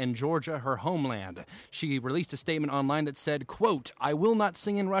Russia and Georgia, her homeland. She released a statement online that said, quote, "I will not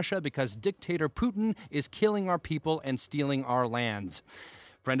sing in Russia because dictator Putin is killing our people and stealing our lands."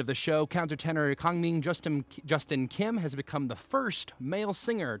 Friend of the show, countertenor Kangmin Justin Kim has become the first male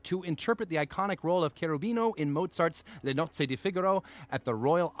singer to interpret the iconic role of Cherubino in Mozart's Le Nozze di Figaro at the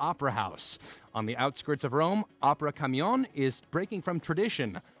Royal Opera House. On the outskirts of Rome, Opera Camion is breaking from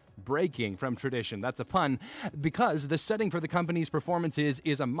tradition. That's a pun, because the setting for the company's performances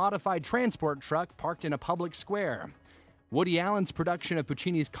is a modified transport truck parked in a public square. Woody Allen's production of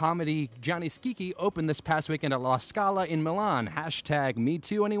Puccini's comedy Gianni Schicchi opened this past weekend at La Scala in Milan. Hashtag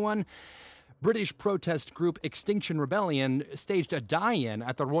 #MeToo, anyone? British protest group Extinction Rebellion staged a die-in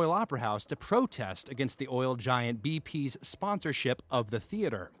at the Royal Opera House to protest against the oil giant BP's sponsorship of the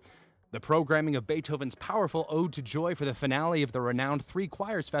theater. The programming of Beethoven's powerful Ode to Joy for the finale of the renowned Three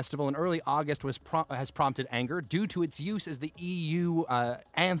Choirs Festival in early August has prompted anger due to its use as the EU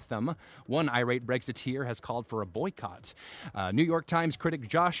anthem. One irate Brexiteer has called for a boycott. New York Times critic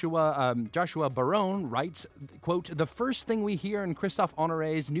Joshua Barone writes, quote, "The first thing we hear in Christophe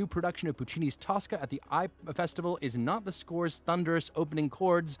Honoré's new production of Puccini's Tosca at the Festival is not the score's thunderous opening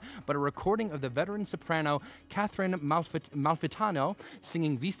chords, but a recording of the veteran soprano Catherine Malfitano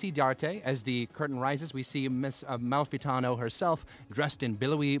singing Vici d'Arte. As the curtain rises, we see Miss Malfitano herself dressed in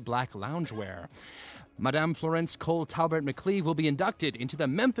billowy black loungewear. Madame Florence Cole Talbert McLeave will be inducted into the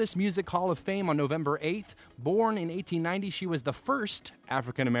Memphis Music Hall of Fame on November 8th. Born in 1890, she was the first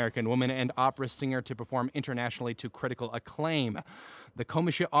African-American woman and opera singer to perform internationally to critical acclaim. The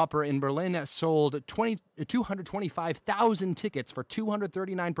Komische Oper in Berlin sold 225,000 tickets for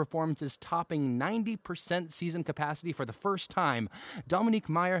 239 performances, topping 90% season capacity for the first time. Dominique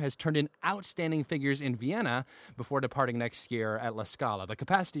Meyer has turned in outstanding figures in Vienna before departing next year at La Scala. The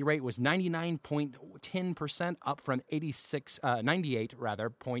capacity rate was 99.10%, up from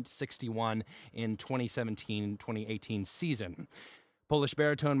 98.61 in 2017-2018 season. Polish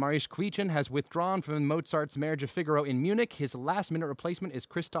baritone Mariusz Kwiecien has withdrawn from Mozart's Marriage of Figaro in Munich. His last-minute replacement is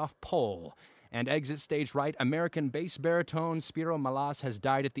Christoph Pohl. And exit stage right, American bass baritone Spiro Malas has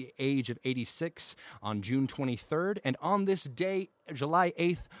died at the age of 86 on June 23rd. And on this day, July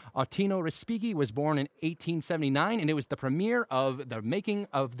 8th, Ottino Respighi was born in 1879, and it was the premiere of the making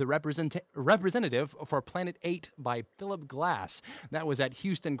of the representative for Planet 8 by Philip Glass. That was at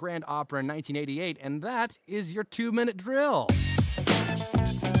Houston Grand Opera in 1988, and that is your 2-minute drill.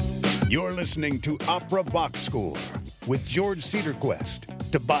 You're listening to Opera Box Score with George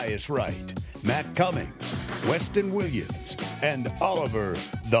Cedarquist, Tobias Wright, Matt Cummings, Weston Williams, and Oliver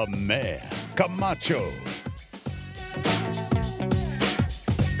the Man Camacho.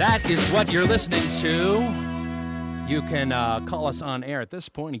 That is what you're listening to. You can call us on air at this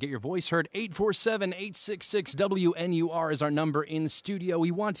point and get your voice heard. 847-866-WNUR is our number in studio.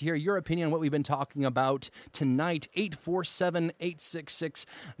 We want to hear your opinion on what we've been talking about tonight.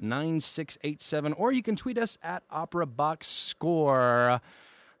 847-866-9687. Or you can tweet us at Opera Box Score.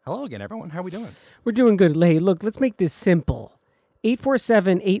 Hello again, everyone. How are we doing? We're doing good. Hey, look, let's make this simple.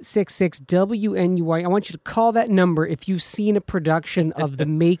 847-866-WNUR. I want you to call that number if you've seen a production of The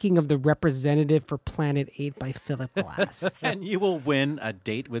Making of the Representative for Planet 8 by Philip Glass. And you will win a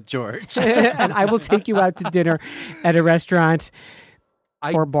date with George. And I will take you out to dinner at a restaurant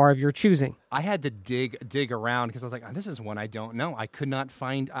or bar of your choosing. I had to dig around because I was like, oh, this is one I don't know. I could not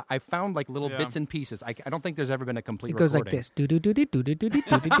find. I found like little bits and pieces. I don't think there's ever been a complete recording. It goes like this.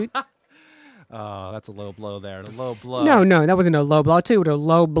 Do-do-do-do-do-do-do-do-do. Oh, that's a low blow there. A low blow. No, that wasn't a low blow. I'll tell you what a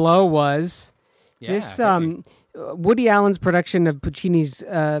low blow was. Yeah, This Woody Allen's production of Puccini's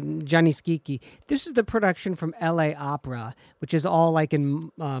Gianni Schicchi. This is the production from LA Opera, which is all like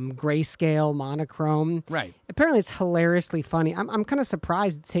in grayscale, monochrome. Right. Apparently, it's hilariously funny. I'm kind of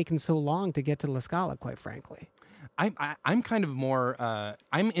surprised it's taken so long to get to La Scala, quite frankly. I'm kind of more.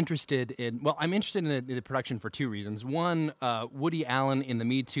 I'm interested in the production for two reasons. One, Woody Allen in the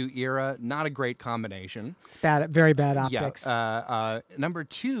Me Too era, not a great combination. It's bad, very bad optics. Yeah. Number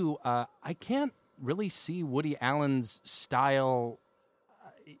two, I can't really see Woody Allen's style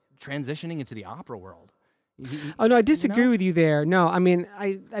transitioning into the opera world. Oh no, I disagree with you there. No, I mean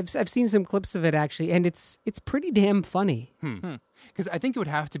I've seen some clips of it actually, and it's pretty damn funny. Because I think it would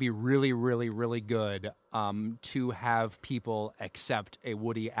have to be really, really, really good to have people accept a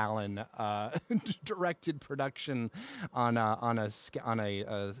Woody Allen directed production on a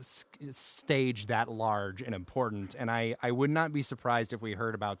stage that large and important. And I would not be surprised if we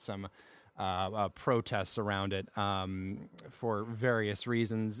heard about some protests around it for various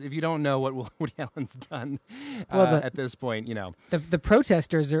reasons. If you don't know what Woody Allen's done at this point, you know. The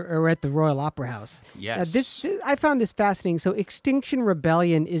protesters are at the Royal Opera House. Yes. I found this fascinating. So Extinction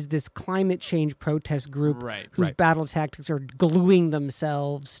Rebellion is this climate change protest group whose battle tactics are gluing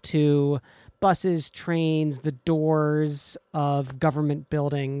themselves to buses, trains, the doors of government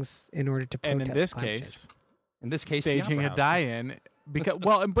buildings in order to protest And in this climate case, change. staging a die-in. Because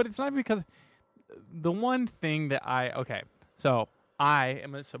but it's not because the one thing that so I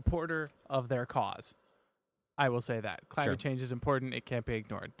am a supporter of their cause. I will say that climate change is important; it can't be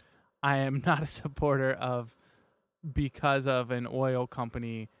ignored. I am not a supporter of because of an oil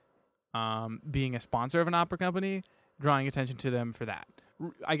company being a sponsor of an opera company, drawing attention to them for that.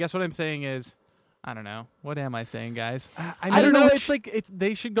 I guess what I'm saying is, I don't know. What am I saying, guys? I don't know. It's like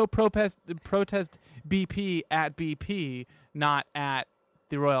they should go protest BP at BP, not at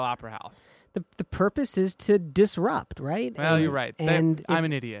the Royal Opera House. The purpose is to disrupt, right? Well, you're right. And I'm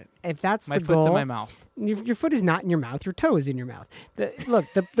an idiot. If that's my the goal, foot's in my mouth. Your foot is not in your mouth. Your toe is in your mouth.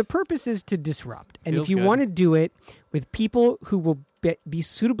 The purpose is to disrupt. And Feels if you good. want to do it with people who will be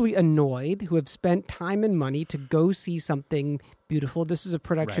suitably annoyed, who have spent time and money to go see something beautiful. This is a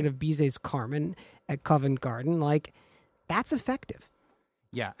production of Bizet's Carmen at Covent Garden. Like, that's effective.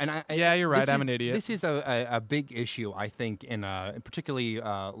 Yeah, and you're right. I'm an idiot. This is a big issue, I think, in particularly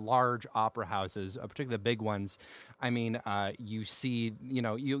large opera houses, particularly the big ones. I mean, you see,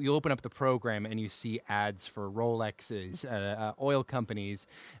 you open up the program and you see ads for Rolexes, oil companies,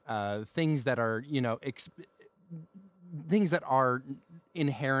 things that are, things that are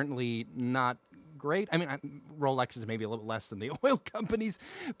inherently not great. I mean, Rolex is maybe a little less than the oil companies,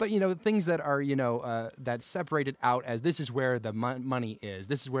 but things that are that separated out as this is where the money is.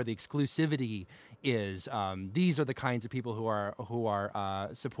 This is where the exclusivity is. These are the kinds of people who are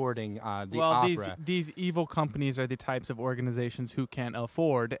supporting the opera. These evil companies are the types of organizations who can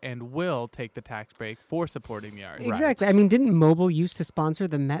afford and will take the tax break for supporting the arts. Exactly. I mean, didn't Mobil used to sponsor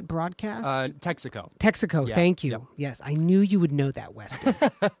the Met broadcast? Texaco. Texaco. Yeah. Thank you. Yep. Yes, I knew you would know that, Weston.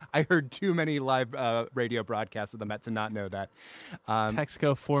 I heard too many live radio broadcast of the Mets and not know that.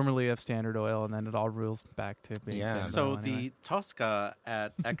 Texaco, formerly of Standard Oil, and then it all rules back to being Standard So Oil anyway. the Tosca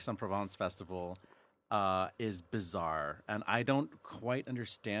at Aix-en-Provence Festival is bizarre, and I don't quite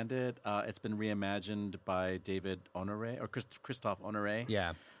understand it. It's been reimagined by David Honoré or Christophe Honoré.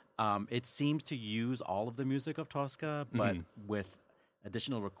 Yeah. It seems to use all of the music of Tosca, but with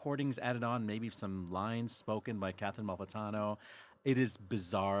additional recordings added on, maybe some lines spoken by Catherine Malfitano. It is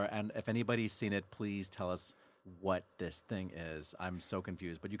bizarre, and if anybody's seen it, please tell us what this thing is. I'm so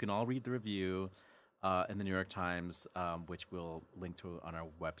confused. But you can all read the review in the New York Times, which we'll link to on our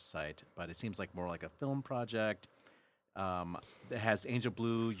website. But it seems like more like a film project. It has Angel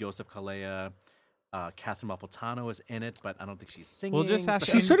Blue, Joseph Calleja, Catherine Malfitano is in it, but I don't think she's singing. We'll just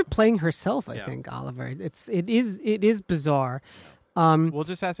ask She's sort of playing herself, I think, Oliver. It is bizarre. We'll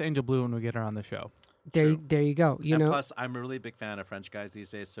just ask Angel Blue when we get her on the show. There you go. You and know, plus, I'm a really big fan of French guys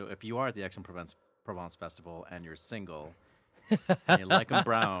these days. So if you are at the Aix-en-Provence Festival and you're single and you like them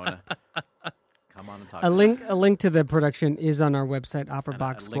brown, come on and talk. a link to the production is on our website, A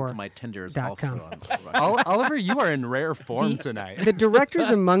OperaBox link to my Tinder is also on. Oliver, you are in rare form tonight. The directors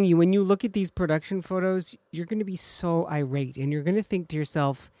among you, when you look at these production photos, you're going to be so irate, and you're going to think to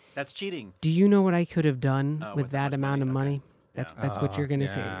yourself, That's cheating. "Do you know what I could have done with with that that much amount of money? money?" That's what you're going to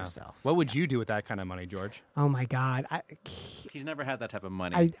say to yourself. What would you do with that kind of money, George? Oh my God, He's never had that type of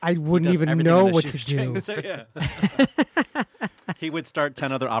money. I He wouldn't does even everything know with a what to do. shoestring, so yeah. He would start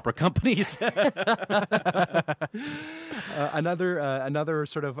 10 other opera companies. Another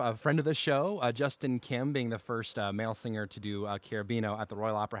sort of friend of the show, Justin Kim, being the first male singer to do Cherubino at the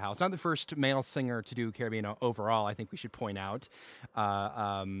Royal Opera House. Not the first male singer to do Cherubino overall, I think we should point out.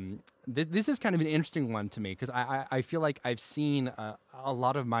 This is kind of an interesting one to me because I feel like I've seen a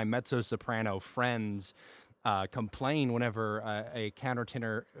lot of my mezzo-soprano friends complain whenever a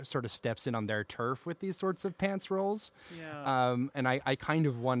countertenor sort of steps in on their turf with these sorts of pants rolls. Yeah. And I kind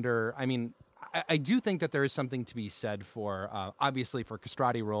of wonder, I mean, I do think that there is something to be said for, obviously, for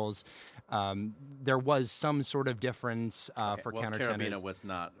castrati roles. There was some sort of difference for countertenors. Cherubino was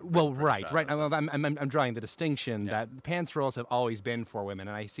not. Well, for right. castratos. I'm drawing the distinction that pants roles have always been for women,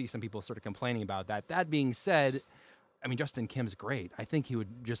 and I see some people sort of complaining about that. That being said, I mean, Justin Kim's great. I think he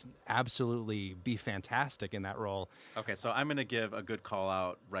would just absolutely be fantastic in that role. Okay, so I'm going to give a good call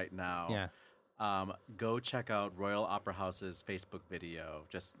out right now. Yeah. Go check out Royal Opera House's Facebook video.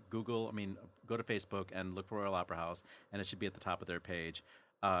 Just go to Facebook and look for Royal Opera House, and it should be at the top of their page.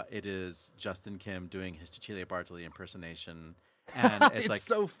 It is Justin Kim doing his Cecilia Bartoli impersonation. And it's like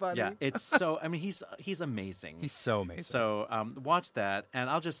so funny. Yeah, it's so. I mean, he's amazing. He's so amazing. So watch that,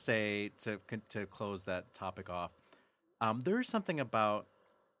 and I'll just say to close that topic off. There is something about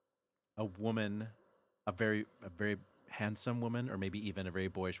a woman, a very handsome woman, or maybe even a very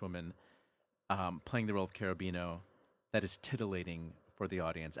boyish woman, playing the role of Cherubino, that is tittillating for the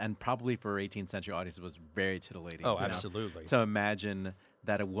audience, and probably for 18th century audiences was very titillating. Oh, absolutely. So imagine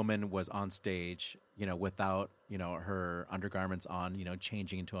that a woman was on stage, without, her undergarments on,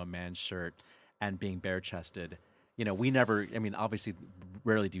 changing into a man's shirt and being bare-chested. We never, obviously,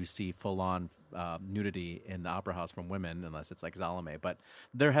 rarely do you see full-on nudity in the opera house from women, unless it's like Salome. But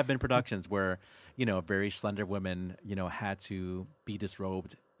there have been productions where, very slender women, had to be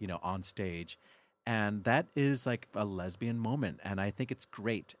disrobed, on stage. And that is like a lesbian moment. And I think it's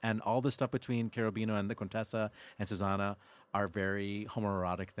great. And all the stuff between Cherubino and the Contessa and Susanna are very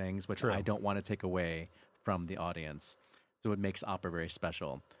homoerotic things, which I don't want to take away from the audience. So it makes opera very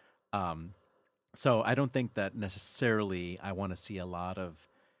special. So I don't think that necessarily I want to see a lot of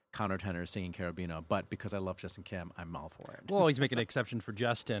countertenors singing Cherubino, but because I love Justin Kim, I'm all for it. We'll always make an exception for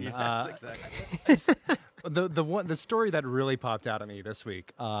Justin. Yes, exactly. The story that really popped out at me this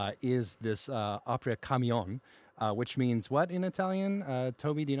week is this opera camion, which means what in Italian?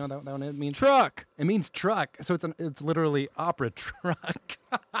 Toby, do you know that one? It means Truck. It means truck. So it's literally opera truck.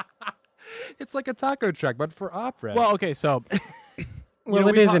 It's like a taco truck, but for opera. Well, okay, so Well,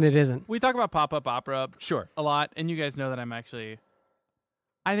 it is and it isn't. we talk about pop-up opera Sure. a lot, and you guys know that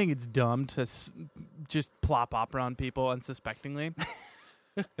I think it's dumb to just plop opera on people unsuspectingly.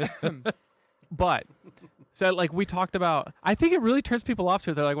 But so like we talked about, I think it really turns people off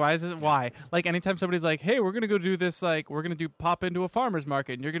to it. They're like, why is it? Why? Like anytime somebody's like, hey, we're going to go do this, like we're going to pop into a farmer's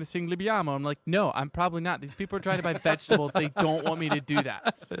market and you're going to sing Libiamo. I'm like, no, I'm probably not. These people are trying to buy vegetables. They don't want me to do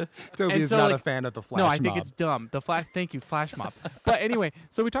that. Toby And is so, not like, a fan of the flash No, I think mob. it's dumb. Thank you, Flash Mob. But anyway,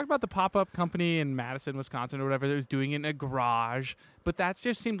 so we talked about the pop-up company in Madison, Wisconsin or whatever that was doing it in a garage, but that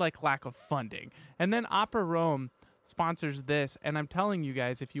just seemed like lack of funding. And then Opera Rome sponsors this, and I'm telling you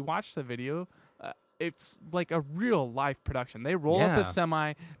guys, if you watch the video, it's like a real live production. They roll up a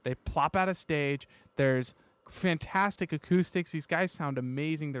semi, they plop out a stage. There's fantastic acoustics. These guys sound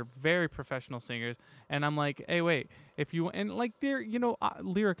amazing. They're very professional singers. And I'm like, hey, wait, if you and like they're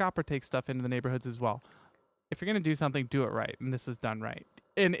lyric opera takes stuff into the neighborhoods as well. If you're gonna do something, do it right, and this is done right.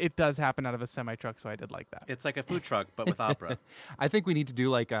 And it does happen out of a semi truck, so I did like that. It's like a food truck, but with opera. I think we need to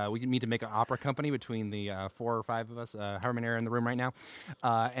do we need to make an opera company between the 4 or 5 of us, however many are in the room right now,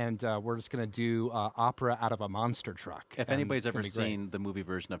 and we're just going to do opera out of a monster truck. If anybody's ever seen the movie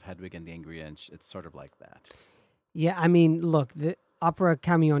version of Hedwig and the Angry Inch, it's sort of like that. Yeah, I mean, look, the Opera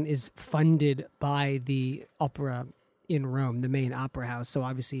Camion is funded by the opera in Rome, the main opera house. So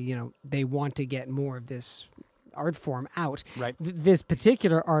obviously, they want to get more of this art form out. Right. This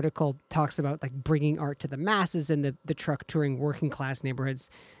particular article talks about like bringing art to the masses in the truck touring working class neighborhoods.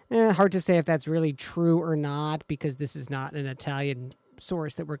 Hard to say if that's really true or not, because this is not an Italian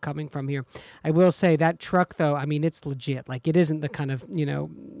source that we're coming from here. I will say that truck, though, I mean, it's legit. Like, it isn't the kind of,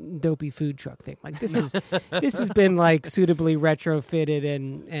 dopey food truck thing. Like, this has been like suitably retrofitted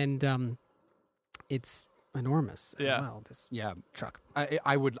and it's enormous as well, this truck.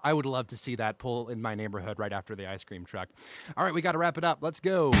 I would love to see that pull in my neighborhood right after the ice cream truck. All right, we got to wrap it up. Let's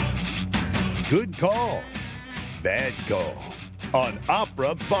go. Good call. Bad call on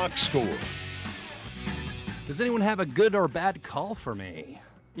Opera Box Score. Does anyone have a good or bad call for me?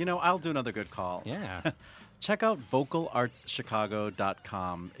 I'll do another good call. Yeah. Check out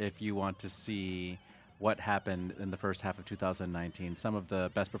vocalartschicago.com if you want to see what happened in the first half of 2019, some of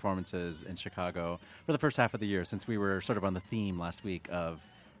the best performances in Chicago for the first half of the year, since we were sort of on the theme last week of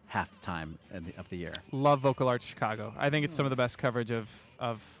halftime of the year. Love Vocal Arts Chicago. I think it's some of the best coverage of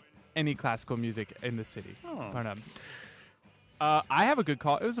any classical music in the city. I have a good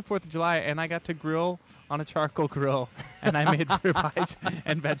call. It was the 4th of July, and I got to grill on a charcoal grill, and I made ribeyes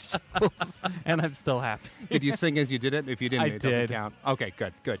and vegetables, and I'm still happy. Did you sing as you did it? If you didn't, it doesn't count. Okay,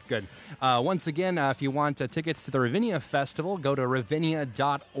 good. Once again, if you want tickets to the Ravinia Festival, go to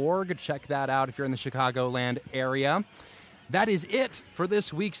ravinia.org. Check that out if you're in the Chicagoland area. That is it for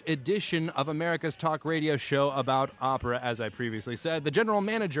this week's edition of America's Talk Radio show about opera, as I previously said. The general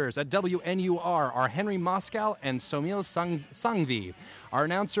managers at WNUR are Henry Moscow and Somil Sangvi. Our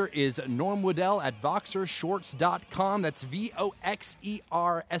announcer is Norm Woodell at VoxerShorts.com. That's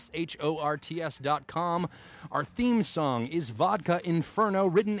VoxerShorts.com. Our theme song is Vodka Inferno,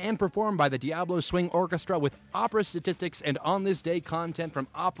 written and performed by the Diablo Swing Orchestra with opera statistics and on this day content from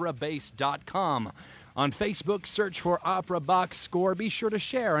operabase.com. On Facebook, search for Opera Box Score. Be sure to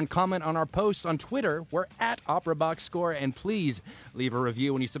share and comment on our posts on Twitter. We're at Opera Box Score, and please leave a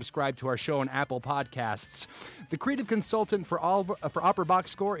review when you subscribe to our show on Apple Podcasts. The creative consultant for Opera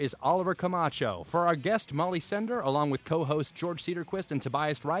Box Score is Oliver Camacho. For our guest, Molly Sender, along with co-hosts George Cedarquist and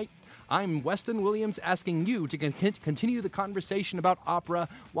Tobias Wright, I'm Weston Williams, asking you to continue the conversation about opera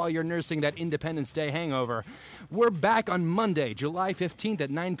while you're nursing that Independence Day hangover. We're back on Monday, July 15th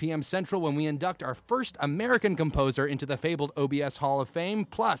at 9 p.m. Central when we induct our first American composer into the fabled OBS Hall of Fame.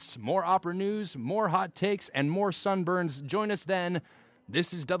 Plus, more opera news, more hot takes, and more sunburns. Join us then.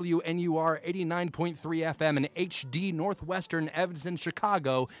 This is WNUR 89.3 FM in HD Northwestern Evanston,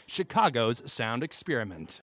 Chicago, Chicago's sound experiment.